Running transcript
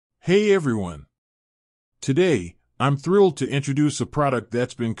Hey everyone! Today, I'm thrilled to introduce a product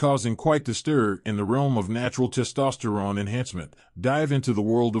that's been causing quite the stir in the realm of natural testosterone enhancement. Dive into the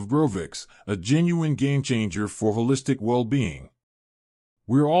world of Grovex, a genuine game-changer for holistic well-being.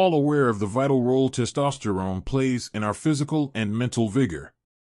 We're all aware of the vital role testosterone plays in our physical and mental vigor.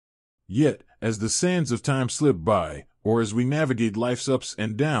 Yet, as the sands of time slip by, or as we navigate life's ups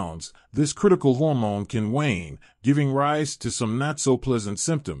and downs, this critical hormone can wane, giving rise to some not-so-pleasant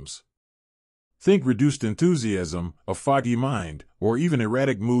symptoms. Think reduced enthusiasm, a foggy mind, or even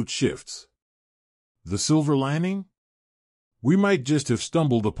erratic mood shifts. The silver lining? We might just have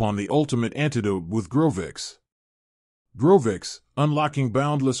stumbled upon the ultimate antidote with Grovex. Grovex, unlocking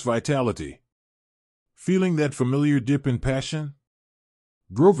boundless vitality. Feeling that familiar dip in passion?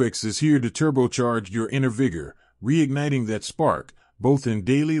 Grovex is here to turbocharge your inner vigor, reigniting that spark, both in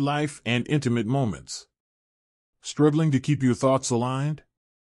daily life and intimate moments. Struggling to keep your thoughts aligned?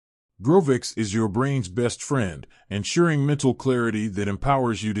 Grovex is your brain's best friend, ensuring mental clarity that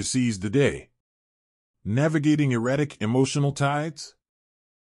empowers you to seize the day. Navigating erratic emotional tides?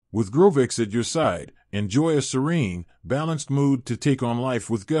 With Grovex at your side, enjoy a serene, balanced mood to take on life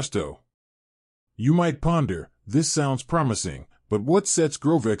with gusto. You might ponder, this sounds promising, but what sets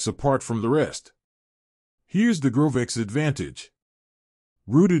Grovex apart from the rest? Here's the Grovex advantage.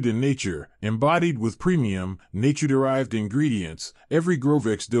 Rooted in nature, embodied with premium, nature-derived ingredients, every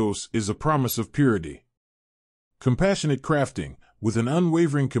Grovex dose is a promise of purity. Compassionate crafting, with an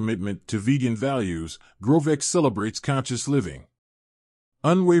unwavering commitment to vegan values, Grovex celebrates conscious living.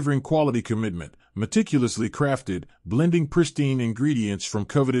 Unwavering quality commitment, meticulously crafted, blending pristine ingredients from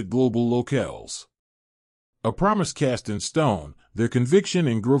coveted global locales. A promise cast in stone, their conviction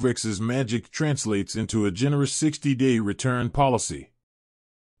in Grovex's magic translates into a generous 60-day return policy.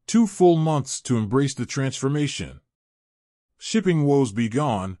 2 full months to embrace the transformation. Shipping woes be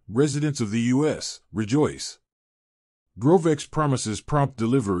gone, residents of the U.S., rejoice. Grovex promises prompt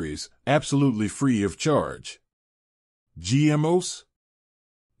deliveries, absolutely free of charge. GMOs?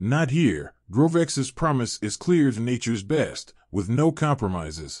 Not here. Grovex's promise is clear as nature's best, with no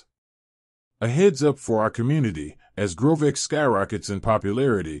compromises. A heads up for our community, as Grovex skyrockets in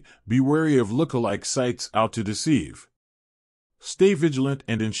popularity, be wary of look-alike sites out to deceive. Stay vigilant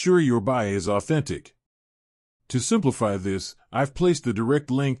and ensure your buy is authentic. To simplify this, I've placed the direct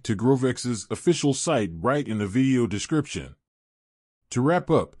link to Grovex's official site right in the video description. To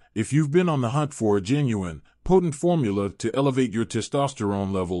wrap up, if you've been on the hunt for a genuine, potent formula to elevate your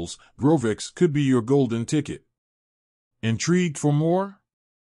testosterone levels, Grovex could be your golden ticket. Intrigued for more?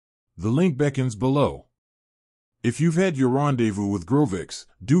 The link beckons below. If you've had your rendezvous with Grovex,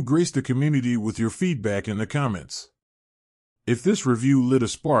 do grace the community with your feedback in the comments. If this review lit a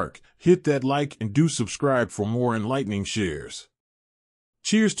spark, hit that like and do subscribe for more enlightening shares.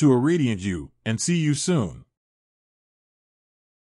 Cheers to a radiant you, and see you soon.